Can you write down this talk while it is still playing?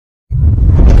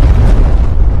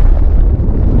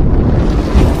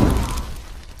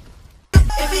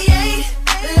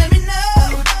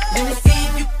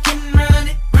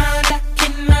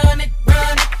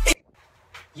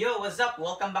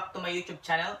welcome back to my YouTube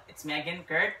channel. It's me again,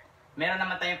 Kurt. Meron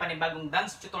naman tayong panibagong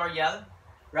dance tutorial,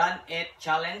 Run It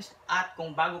Challenge. At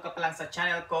kung bago ka pa lang sa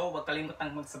channel ko, huwag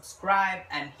kalimutang mag-subscribe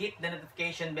and hit the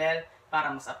notification bell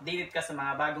para mas updated ka sa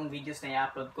mga bagong videos na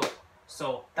i-upload ko.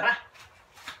 So, tara!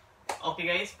 Okay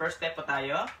guys, first step po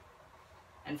tayo.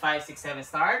 And 5, 6, 7,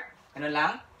 start. Ganun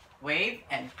lang. Wave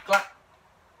and clap.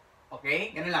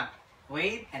 Okay, ganun lang.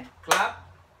 Wave and clap.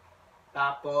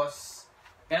 Tapos,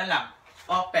 ganun lang.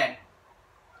 Open.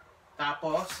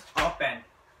 Tapos, open.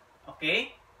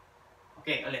 Okay?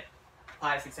 Okay, ulit.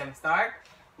 5, 6, 7, start.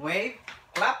 Wave,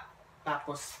 clap.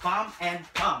 Tapos, palm and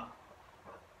palm.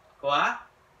 Kuha.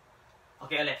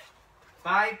 Okay, ulit.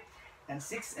 5, and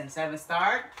 6, and 7,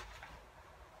 start.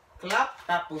 Clap.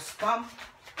 Tapos, palm,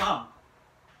 palm.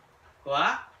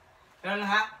 Kuha. Ganun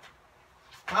lang ha.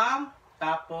 Palm,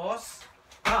 tapos,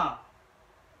 palm.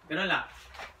 Ganun lang.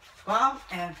 Palm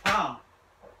and palm.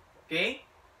 Okay?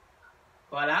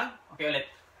 Kuha lang. Okay, ulit.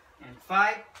 And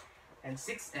 5, and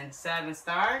 6, and 7,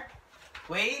 start.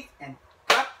 Wave, and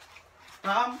clap.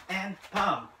 Palm, and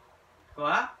palm.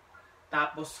 Kuha.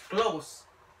 Tapos, close.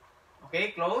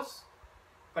 Okay, close.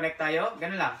 Connect tayo.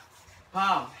 Ganun lang.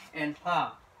 Palm, and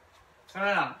palm.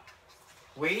 Ganun lang.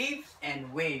 Wave, and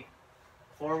wave.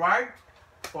 Forward.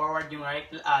 Forward yung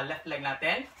left leg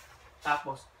natin.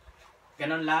 Tapos,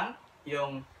 ganun lang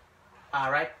yung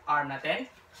right arm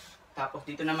natin. Tapos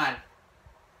dito naman.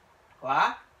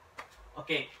 Kuha.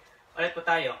 Okay. Ulit po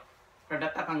tayo. From the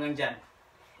top hanggang dyan.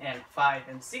 And 5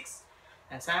 and 6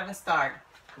 and 7 start.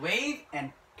 Wave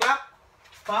and clap.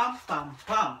 Palm, palm,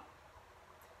 palm.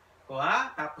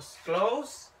 Kuha. Tapos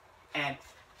close. And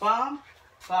palm,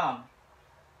 palm.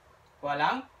 Kuha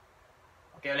lang.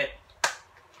 Okay, ulit.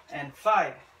 And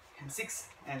 5 and 6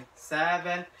 and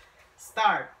 7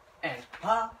 start. And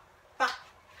palm, palm,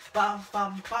 palm,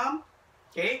 palm, palm.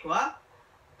 Okay, kuha.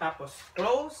 Tapos,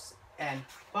 close, and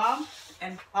palm,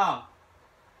 and palm.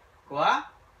 Kuha.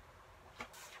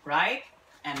 Right,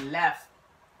 and left.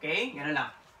 Okay, gano'n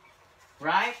lang.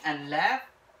 Right, and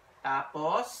left.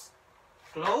 Tapos,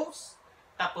 close.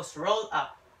 Tapos, roll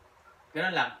up.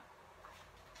 Gano'n lang.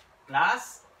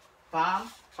 Last,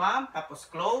 palm, palm. Tapos,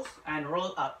 close, and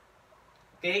roll up.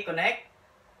 Okay, connect.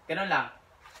 Gano'n lang.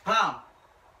 Palm.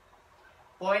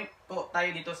 Point po tayo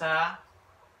dito sa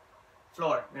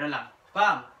floor. Gano'n lang.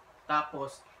 Palm.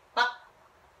 Tapos, tap.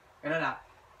 Gano'n lang.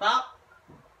 Tap.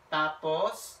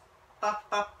 Tapos, tap,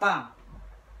 tap, pam.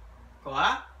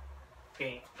 Kuha.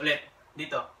 Okay. Ulit.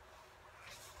 Dito.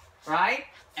 Right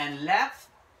and left.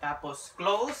 Tapos,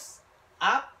 close.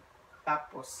 Up.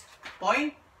 Tapos,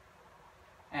 point.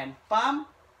 And pam.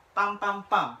 Pam, pam,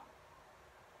 pam.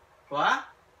 Kuha.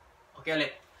 Okay,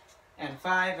 ulit. And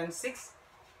 5 and 6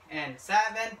 and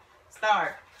 7.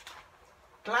 Start.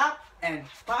 Clap and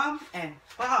palm and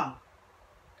palm.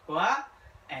 Kuha.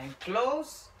 And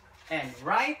close. And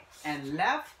right and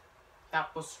left.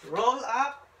 Tapos roll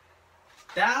up.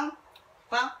 Down.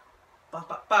 Pa. Pa,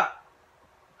 pa, pa.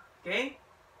 Okay.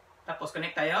 Tapos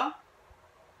connect tayo.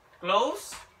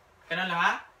 Close. Ganun lang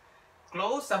ha.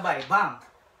 Close sabay. Bang.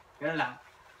 Ganun lang.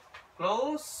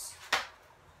 Close.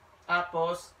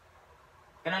 Tapos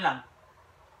ganun lang.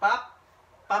 Pap.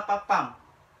 Pa, pa, pam.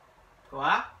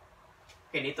 Kuha.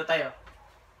 Okay, dito tayo.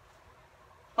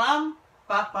 Pam,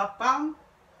 pa, pa, pam.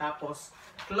 Tapos,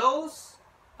 close,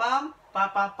 pam, pa,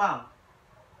 pa, pam.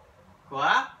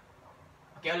 Kuha.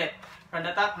 Okay, ulit. From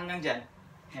the top hanggang dyan.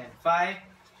 And 5,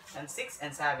 and 6,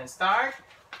 and 7. Start.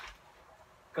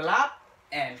 Clap,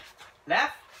 and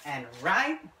left, and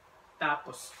right.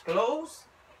 Tapos, close,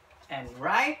 and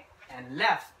right, and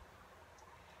left.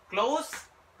 Close,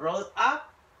 roll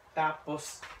up.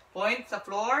 Tapos, point sa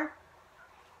floor.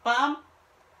 Pam,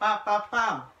 pa, pa,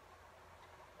 pam.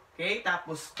 Okay,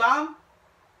 tapos pam,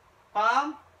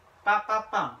 pam, pa, pa,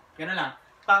 pam. Ganun lang.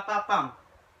 Pa, pa, pam.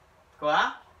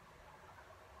 Kuha.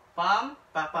 Pam,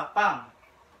 pa, pa, pam.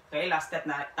 Okay, last step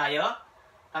na tayo.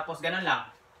 Tapos ganun lang.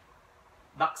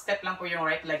 Back step lang po yung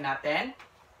right leg natin.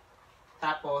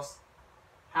 Tapos,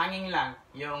 hanging lang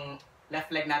yung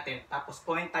left leg natin. Tapos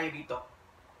point tayo dito.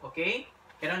 Okay?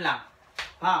 Ganun lang.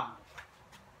 Pam.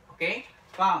 Okay?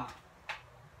 Pam.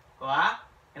 Kuha.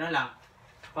 Ganun lang.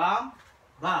 Palm,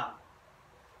 bam.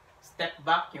 Step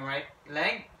back yung right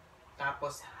leg.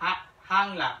 Tapos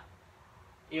hang lang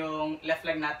yung left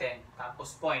leg natin.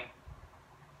 Tapos point.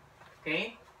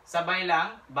 Okay? Sabay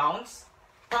lang. Bounce.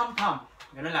 Pam, pam.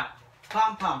 Ganun lang.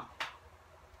 Pam, pam.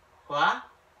 Kuha.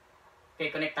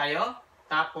 Okay, connect tayo.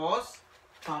 Tapos,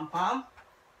 pam, pam.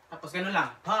 Tapos ganun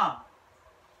lang. Pam.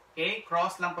 Okay?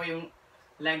 Cross lang po yung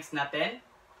legs natin.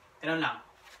 Ganun lang.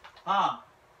 Pam.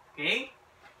 Okay?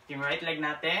 Yung right leg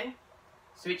natin.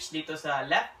 switch dito sa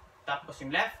left, tapos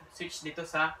yung left, switch dito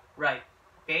sa right.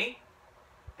 Okay?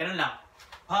 Ganun lang.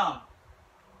 Palm.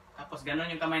 Tapos ganun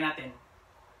yung kamay natin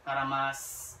para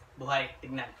mas buhay.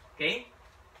 Tignan. Okay?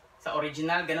 Sa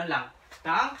original, ganun lang.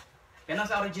 Ganun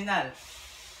sa original.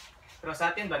 Pero sa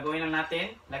atin, baguhin lang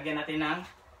natin. Lagyan natin ng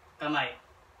kamay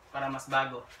para mas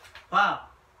bago. Palm.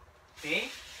 Okay?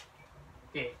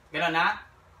 Okay. Ganun na.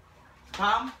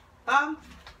 Palm. Palm.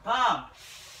 Palm.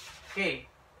 Okay.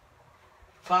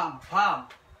 Palm. Palm.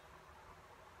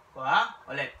 Kuha.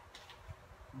 Ulit.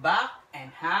 Back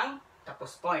and hang.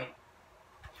 Tapos point.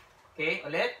 Okay.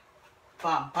 Ulit.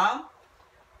 Palm. Palm.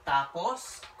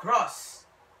 Tapos cross.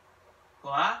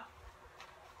 Kuha.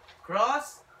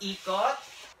 Cross. Ikot.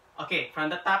 Okay. From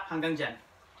the top hanggang dyan.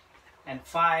 And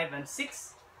 5 and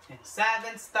 6 and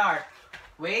 7 start.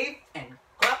 Wave and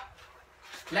clap.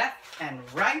 Left and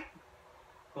right.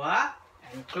 Kuha.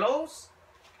 And close.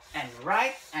 And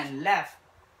right and left.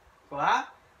 Kuha.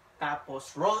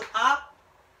 Tapos roll up.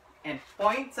 And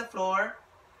point sa floor.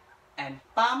 And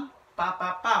palm.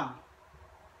 Pam.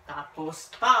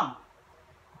 Tapos palm.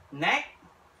 Neck.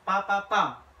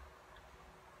 Pam.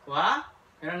 Kuha.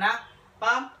 Meron na.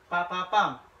 Pam.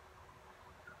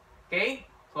 Okay.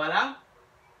 Kuha lang.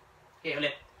 Okay,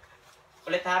 ulit.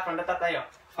 Ulit ha. From the top tayo.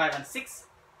 5 and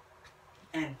 6.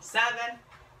 And 7.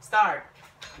 Start.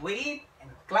 Wave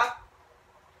and clap.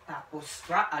 Tapos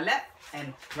left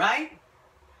and right.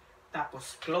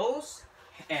 Tapos close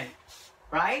and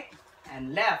right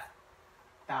and left.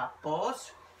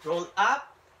 Tapos roll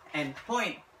up and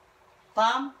point.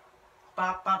 Pam.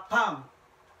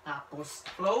 Tapos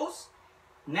close.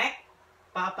 Neck.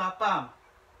 Pam.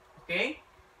 Okay?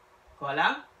 Kuha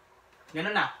lang.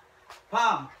 Ganun na.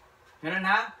 Palm. Ganun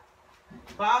na.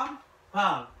 Palm.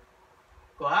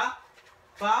 Kuha.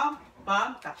 Palm.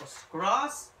 Tapos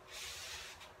cross.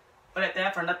 Ulit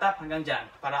from the top hanggang dyan.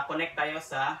 Para connect tayo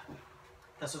sa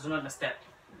susunod na step.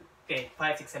 Okay.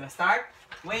 5, 6, 7 start.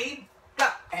 Wave.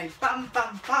 Clap. And pam.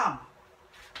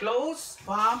 Close.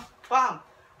 Pam.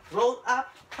 Roll up.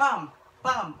 Pam.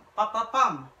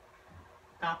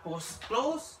 Tapos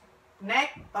close.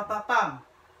 Neck. Pam.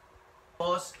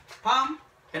 Tapos palm.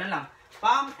 Ganun lang.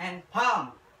 Palm and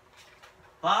palm.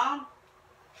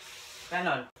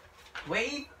 Ganon.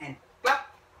 Wave and clap.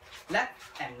 Left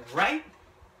and right.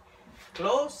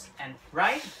 Close and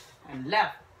right and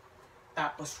left.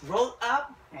 Tapos roll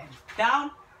up and down.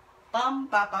 Pam.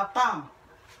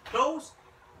 Close.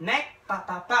 Neck.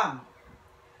 Pam.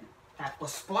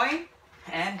 Tapos point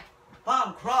and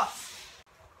palm cross.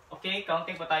 Okay,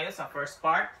 counting po tayo sa first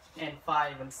part. And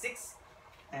 5 and 6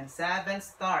 and 7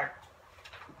 start.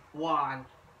 1,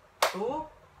 2,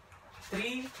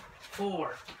 3,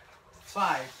 4,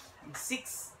 5, and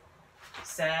 6,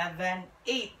 7,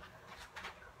 8.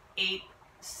 8,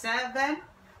 7,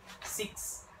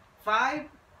 6, 5,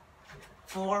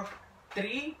 4,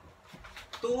 3,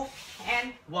 2,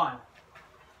 and 1.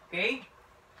 Okay?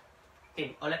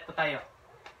 Okay, ulit po tayo.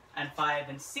 And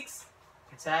 5 and 6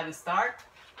 and 7 start.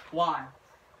 1,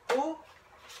 2,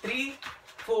 3,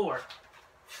 4,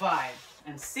 5,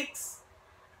 and 6,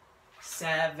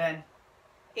 7,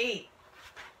 8.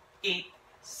 8,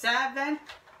 7,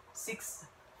 6,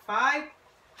 5,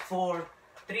 4,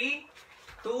 3,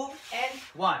 2, and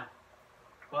 1.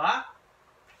 Kuha?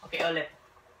 Okay, ulit.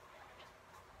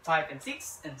 5 and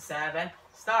 6 and 7,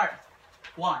 start.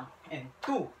 1 and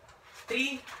 2,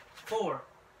 3, 4,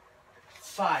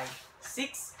 5,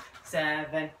 6,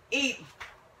 7, 8.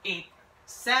 8,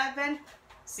 7,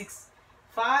 6,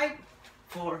 5,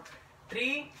 4,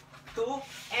 3, 2,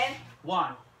 and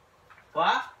 1.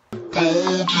 Kuha?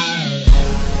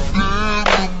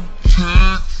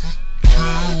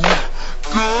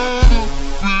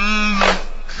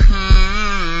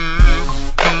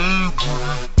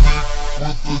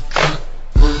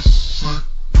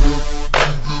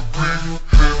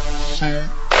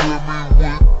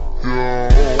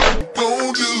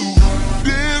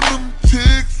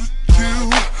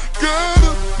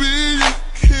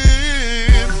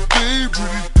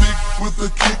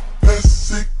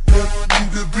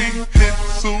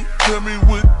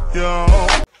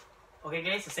 Okay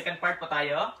guys, sa second part po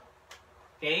tayo.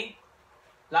 Okay?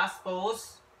 Last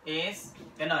pose is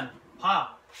ganon.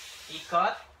 Palm.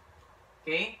 Ikot.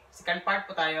 Okay? Second part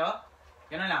po tayo.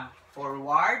 Ganon lang.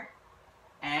 Forward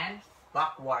and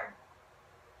backward.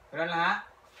 Ganon lang ha.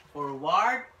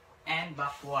 Forward and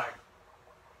backward.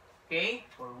 Okay?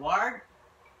 Forward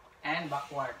and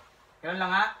backward. Ganon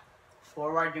lang ha.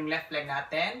 Forward yung left leg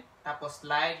natin. Tapos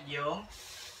slide yung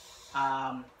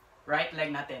right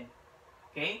leg natin.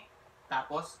 Okay?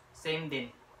 Tapos, same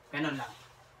din. Ganun lang.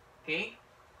 Okay?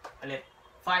 Ulit.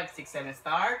 5, 6, 7,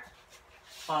 start.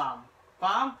 Palm,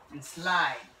 palm, and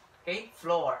slide. Okay,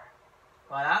 floor.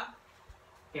 Kuha lang.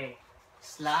 Okay,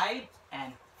 slide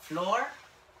and floor.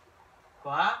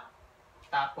 Kuha.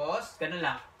 Tapos, ganun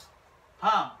lang.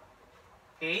 Palm.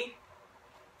 Okay.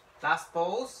 Last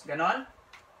pose, ganun.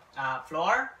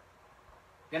 Floor.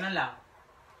 Ganun lang.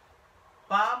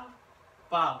 Palm,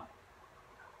 palm.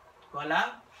 Kuha lang.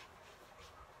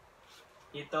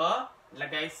 Ito,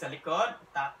 lagay sa likod.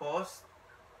 Tapos,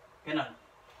 ganun.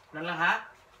 Ganun lang ha.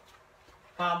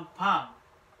 Palm, palm.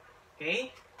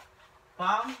 Okay?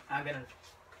 Palm, ganun.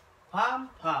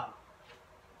 Palm, palm.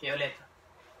 Okay, ulit.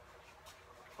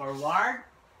 Forward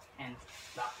and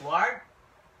backward.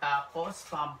 Tapos,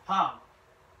 palm, palm.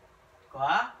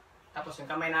 Kuha. Tapos, yung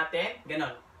kamay natin,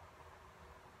 ganun.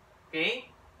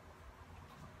 Okay?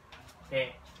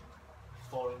 Okay.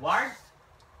 Forward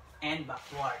and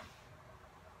backward.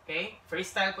 Okay?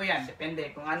 Freestyle po yan.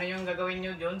 Depende kung ano yung gagawin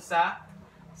nyo dun sa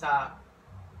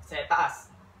taas.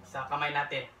 Sa kamay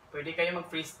natin. Pwede kayo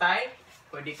mag-freestyle.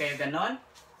 Pwede kayo ganon.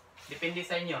 Depende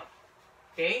sa inyo.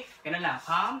 Okay? Ganon lang.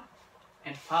 Palm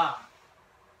and palm.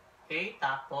 Okay?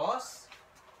 Tapos,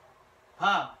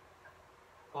 palm.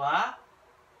 Kuha.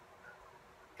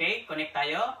 Okay? Connect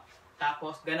tayo.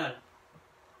 Tapos, ganon.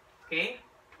 Okay?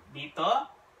 Dito.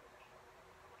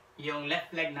 Yung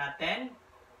left leg natin.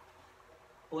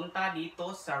 Punta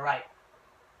dito sa right.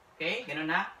 Okay?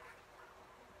 Ganon na.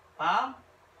 Palm.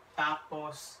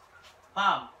 Tapos,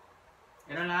 palm.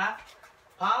 Ganon na.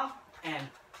 Palm and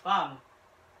palm.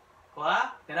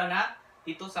 Kuha. Ganon na.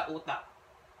 Dito sa utak.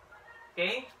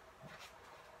 Okay?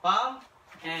 Palm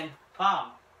and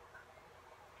palm.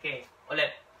 Okay.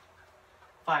 Ulit.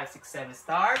 5, 6, 7,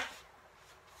 start.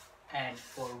 And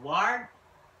forward.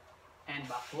 And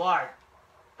backward.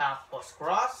 Tapos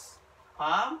cross.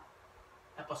 Palm.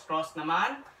 Tapos cross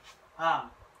naman.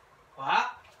 Palm.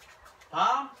 Kuha.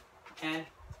 Palm and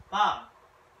palm.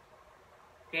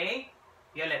 Okay?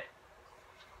 Ulit.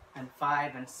 And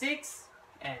 5 and 6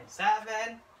 and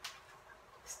 7.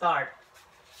 Start.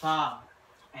 Palm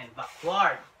and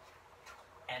backward.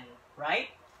 And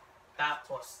right.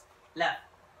 Tapos left.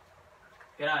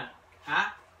 Ganon.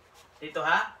 Ha? Dito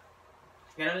ha?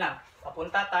 Ganon lang.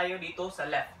 Papunta tayo dito sa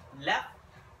left. Left.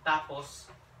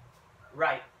 Tapos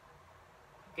right.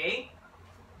 Okay?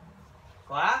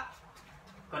 Kuha.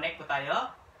 Connect po tayo.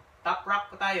 Top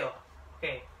rock po tayo.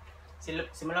 Okay.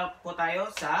 Simulan po tayo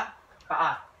sa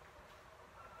paa.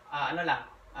 Ano lang.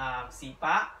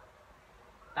 Sipa.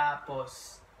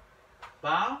 Tapos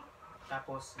bang.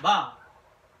 Tapos bang.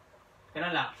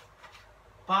 Ganun lang.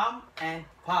 Palm and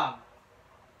palm.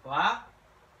 Kuha.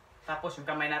 Tapos yung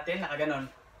kamay natin nakaganon.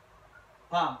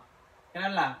 Palm.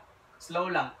 Ganun lang. Slow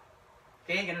lang.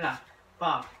 Okay? Ganun lang.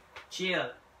 Palm. Chill.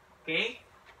 Okay?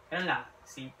 Ganun lang.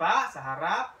 Sipa sa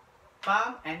harap.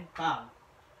 Palm and palm.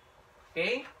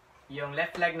 Okay? Yung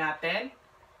left leg natin,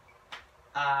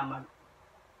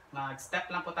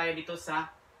 mag-step lang po tayo dito sa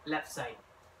left side.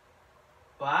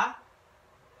 Kuha.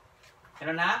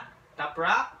 Ganun na. Top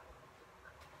rock.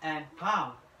 And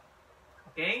palm.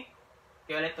 Okay?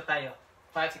 Okay, ulit po tayo.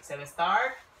 5, 6, 7,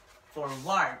 start.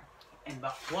 Forward. And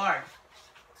backward.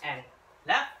 And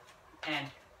left. And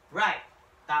right.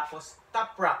 Tapos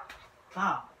top rock.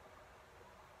 Palm.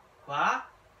 Kuha.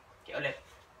 Okay, ulit.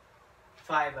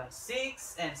 5 and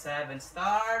 6 and 7,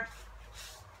 start.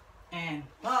 And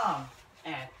palm.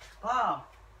 And palm.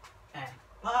 And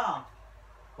palm.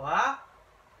 Kuha.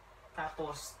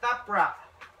 Tapos top rock.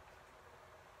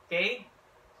 Okay?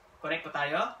 Connect po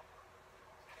tayo.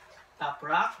 Top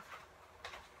rock.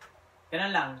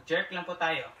 Ganun lang. Jerk lang po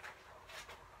tayo.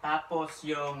 Tapos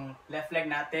yung left leg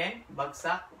natin,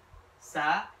 bagsak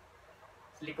sa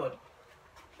likod.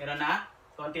 Ganun na.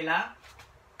 Konti lang.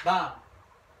 Bang.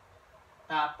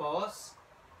 Tapos,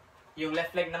 yung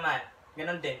left leg naman.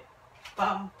 Ganun din.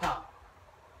 Pam, pam.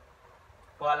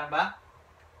 Kuha lang ba?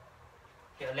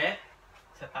 Okay, ulit.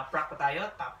 Sa top rock po tayo.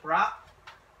 Top rock.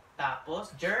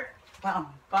 Tapos, jerk.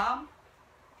 Pam, pam.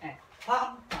 And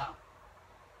pam, pam.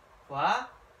 Kuha.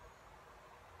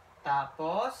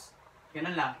 Tapos,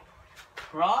 ganun lang.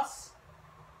 Cross.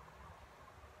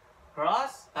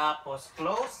 Cross. Tapos,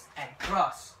 close. And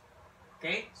cross.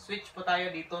 Okay? Switch po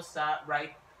tayo dito sa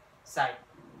right side.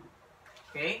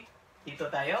 Okay? Dito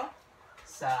tayo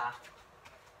sa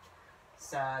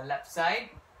left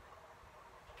side.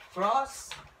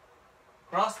 Cross.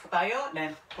 Cross po tayo.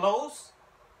 Then close.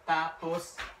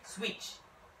 Tapos switch.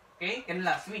 Okay? Ganun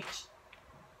lang. Switch.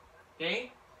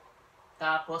 Okay?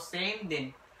 Tapos same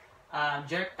din.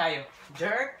 Jerk tayo.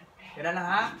 Jerk. Ganun lang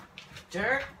ha.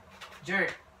 Jerk.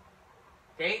 Jerk.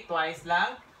 Okay? Twice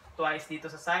lang. Twice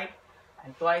dito sa side.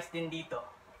 And twice din dito.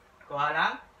 Kuha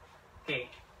lang. Okay.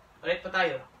 Ulit po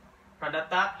tayo. From the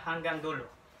top hanggang dulo.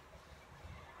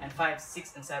 And 5,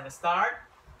 6, and 7 start.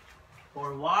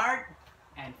 Forward.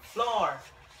 And floor.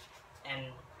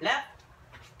 And left.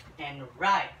 And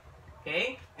right.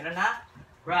 Okay? Ganun na.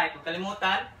 Right. Huwag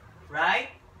kalimutan.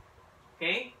 Right.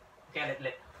 Okay? Okay,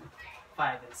 ulit.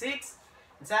 5 and 6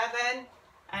 and 7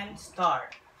 and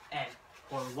start. And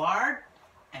forward.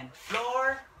 And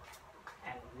floor.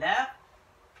 And left.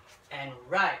 And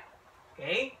right.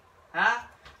 Okay? Ha?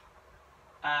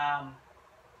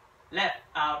 Left,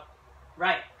 out,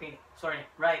 right. Okay, sorry,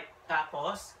 right.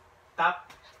 Tapos,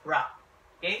 top, rock.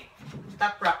 Okay?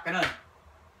 Top rock, ganun.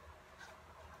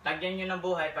 Lagyan nyo ng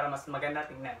buhay para mas maganda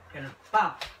tingnan. Ganun.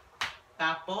 Pump.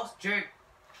 Tapos, jerk.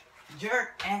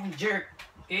 Jerk and jerk.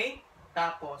 Okay?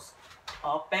 Tapos,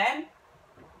 open.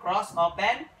 Cross,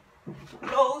 open.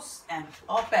 Close and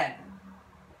open.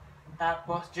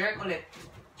 Tapos, jerk ulit.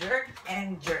 Jerk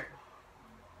and jerk.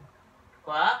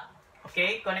 Kuha.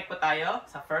 Okay, connect po tayo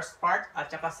sa first part at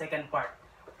saka second part.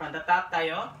 From the top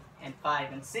tayo, and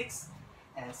 5 and 6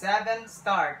 and 7,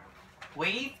 start.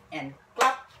 Wave and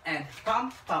clap and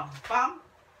pump, pump, pump.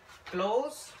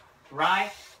 Close, right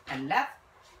and left,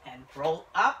 and roll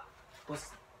up.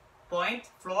 Tapos point,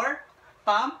 floor,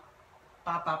 pump,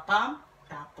 papa, pump.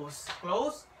 Tapos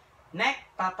close, neck,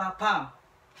 papa, pump.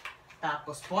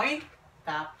 Tapos point,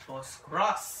 tapos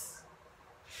cross.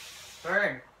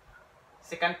 Turn.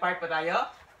 Second part pa tayo.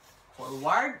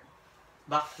 Forward,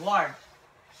 backward.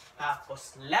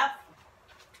 Tapos left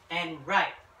and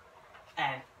right.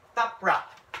 And top rock.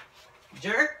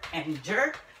 Jerk and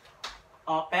jerk.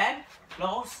 Open,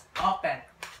 close, open.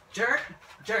 Jerk,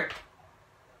 jerk.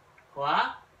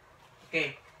 Kuha.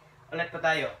 Okay. Ulit pa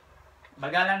tayo.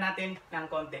 Bagalan natin ng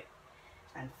konti.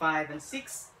 And 5 and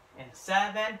 6 and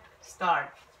 7.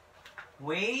 Start.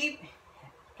 Wave.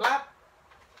 Clap.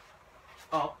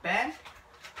 Open.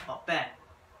 Open.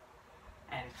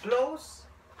 And close.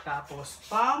 Tapos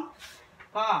pump.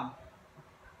 Pump.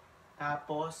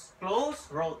 Tapos close.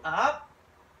 Roll up.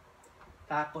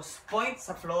 Tapos point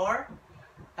sa floor.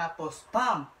 Tapos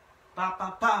pump.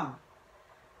 Papa pump.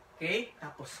 Okay.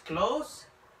 Tapos close.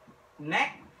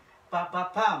 Neck.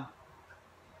 Papa pump.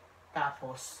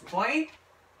 Tapos point.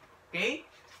 Okay.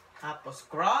 Tapos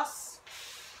cross.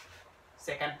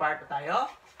 Second part pa tayo.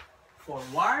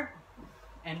 Forward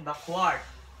and backward.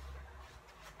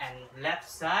 And left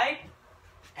side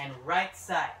and right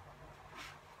side.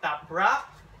 Top rock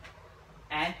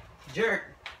and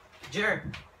jerk. Jerk.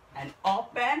 And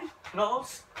open,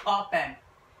 close, open.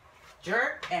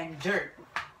 Jerk and jerk.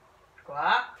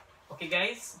 Kuha. Okay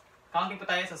guys. Counting po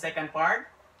tayo sa second part.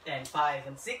 And 5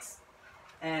 and 6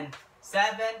 and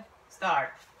 7.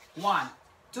 Start. 1,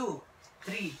 2,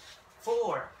 3,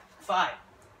 4, 5,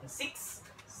 and 6,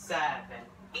 7,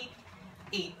 8,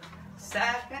 8,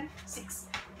 7, 6,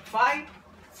 5,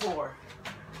 4,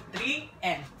 3,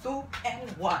 and 2, and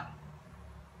 1.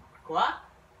 Kuha.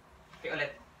 Okay,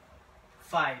 ulit.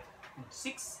 5, and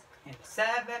 6, and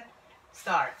 7.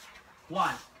 Start.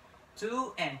 1,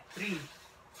 2, and 3,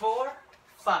 4,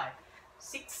 5,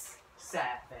 6, 7,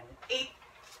 8,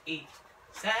 8,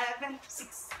 7,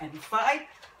 6, and 5,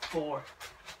 4,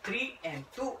 3, and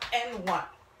 2, and 1.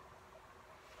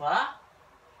 Kuha.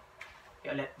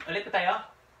 Okay, ulit. Ulit pa tayo.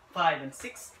 5 and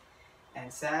 6 and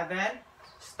 7.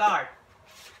 Start.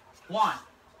 1,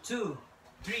 2,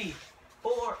 3,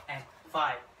 4, and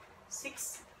 5,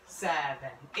 6, 7,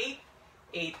 8,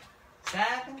 8,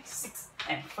 7, 6,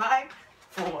 and 5,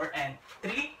 4, and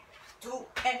 3, 2,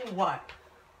 and 1.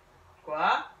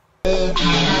 Kuha.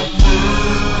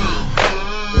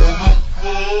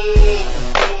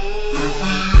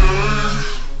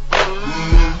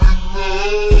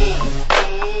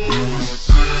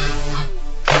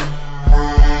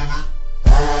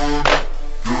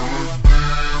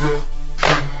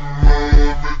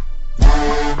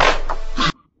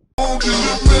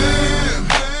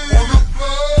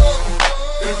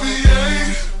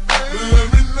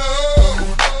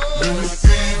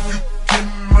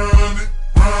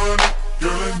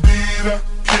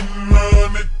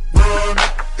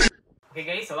 Okay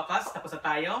guys, sa wakas, tapos na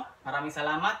tayo. Maraming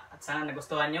salamat at sana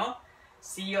nagustuhan nyo.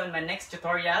 See you on my next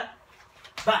tutorial.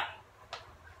 Bye!